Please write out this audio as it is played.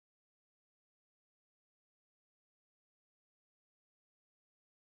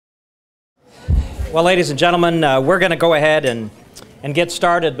Well, ladies and gentlemen, we're going to go ahead and get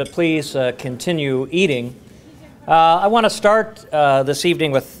started, but please continue eating. I want to start this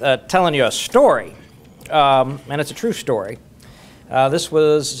evening with telling you a story, and it's a true story. This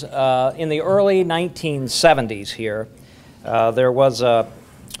was in the early 1970s here. There was a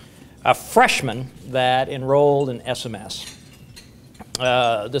freshman that enrolled in SMS.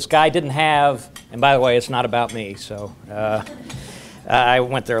 This guy didn't have, and by the way, it's not about me, so I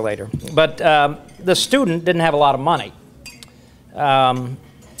went there later. But the student didn't have a lot of money.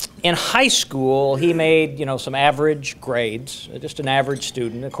 In high school, he made, some average grades, just an average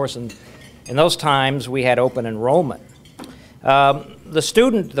student. Of course, in those times, we had open enrollment. The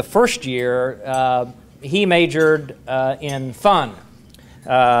student, the first year, he majored in fun.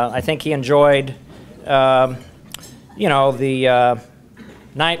 I think he enjoyed, the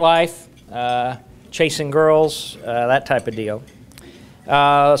nightlife, chasing girls, that type of deal.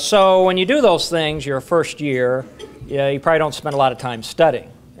 So when you do those things your first year, you probably don't spend a lot of time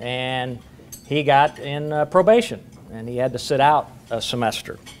studying. And he got in probation, and he had to sit out a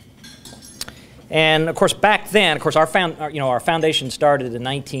semester. And of course, back then, our foundation started in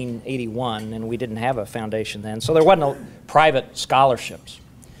 1981, and we didn't have a foundation then, so there wasn't no private scholarships.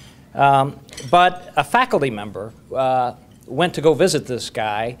 But a faculty member went to go visit this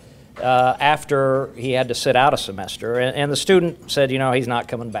guy after he had to sit out a semester, and the student said, he's not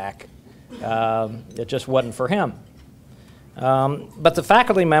coming back. It just wasn't for him. But the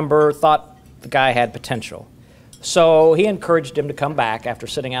faculty member thought the guy had potential. So he encouraged him to come back after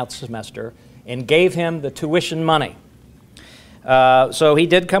sitting out the semester and gave him the tuition money. So he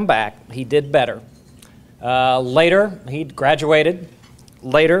did come back. He did better. Later, he graduated.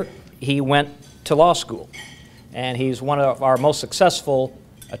 Later, he went to law school. And he's one of our most successful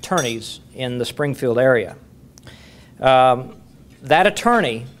attorneys in the Springfield area. That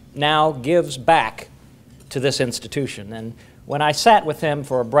attorney now gives back to this institution. And when I sat with him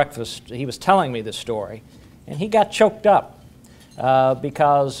for a breakfast, he was telling me this story, and he got choked up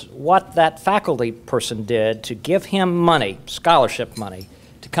because what that faculty person did to give him money, scholarship money,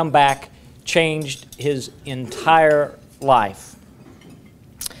 to come back changed his entire life.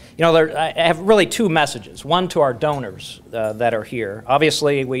 I have really two messages. One to our donors that are here.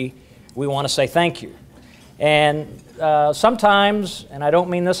 Obviously, we want to say thank you. And sometimes, and I don't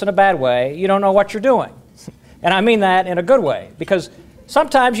mean this in a bad way, you don't know what you're doing. And I mean that in a good way, because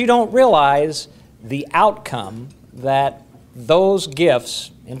sometimes you don't realize the outcome that those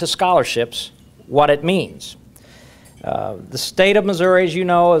gifts into scholarships, what it means. The state of Missouri, as you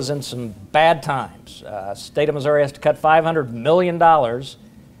know, is in some bad times. The state of Missouri has to cut $500 million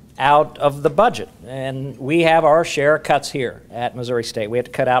out of the budget, and we have our share of cuts here at Missouri State. We have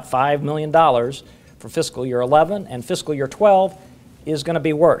to cut out $5 million for fiscal year 11, and fiscal year 12 is going to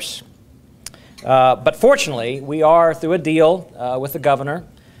be worse. But fortunately, we are, through a deal with the governor,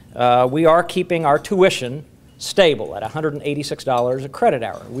 we are keeping our tuition stable at $186 a credit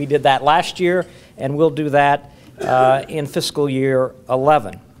hour. We did that last year, and we'll do that in fiscal year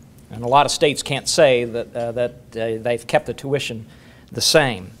 11. And a lot of states can't say that they've kept the tuition the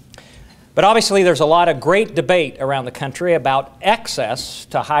same. But obviously, there's a lot of great debate around the country about access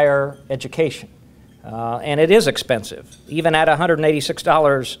to higher education. And it is expensive. Even at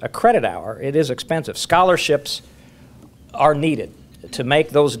 $186 a credit hour, it is expensive. Scholarships are needed to make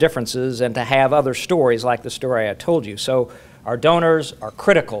those differences and to have other stories like the story I told you. So our donors are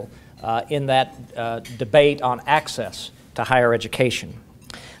critical in that debate on access to higher education.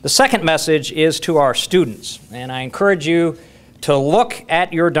 The second message is to our students, and I encourage you to look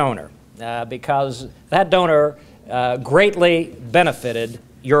at your donor because that donor greatly benefited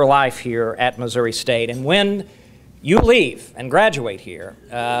your life here at Missouri State. And when you leave and graduate here,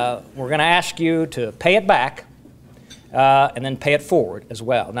 we're going to ask you to pay it back and then pay it forward as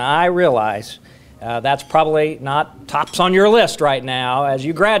well. Now, I realize that's probably not tops on your list right now as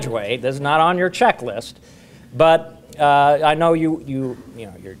you graduate. That's not on your checklist. But I know you've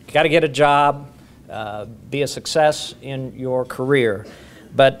got to get a job, be a success in your career.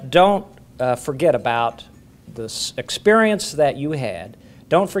 But don't forget about the experience that you had.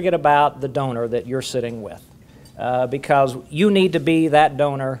 Don't forget about the donor that you're sitting with, because you need to be that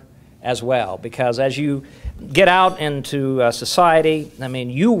donor as well. Because as you get out into society,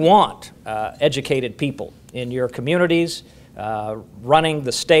 you want educated people in your communities, running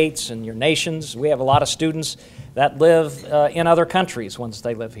the states and your nations. We have a lot of students that live in other countries once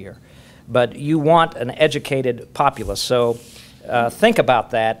they live here. But you want an educated populace. So think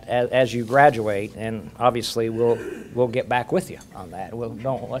about that as you graduate, and obviously we'll get back with you on that.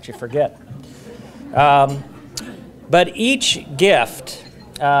 Don't let you forget. But each gift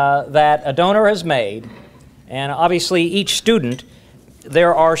that a donor has made, and obviously each student,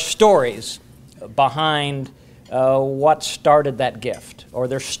 there are stories behind what started that gift, or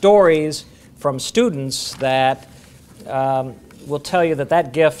there's stories from students that will tell you that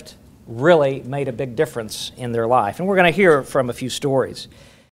that gift really made a big difference in their life. And we're going to hear from a few stories.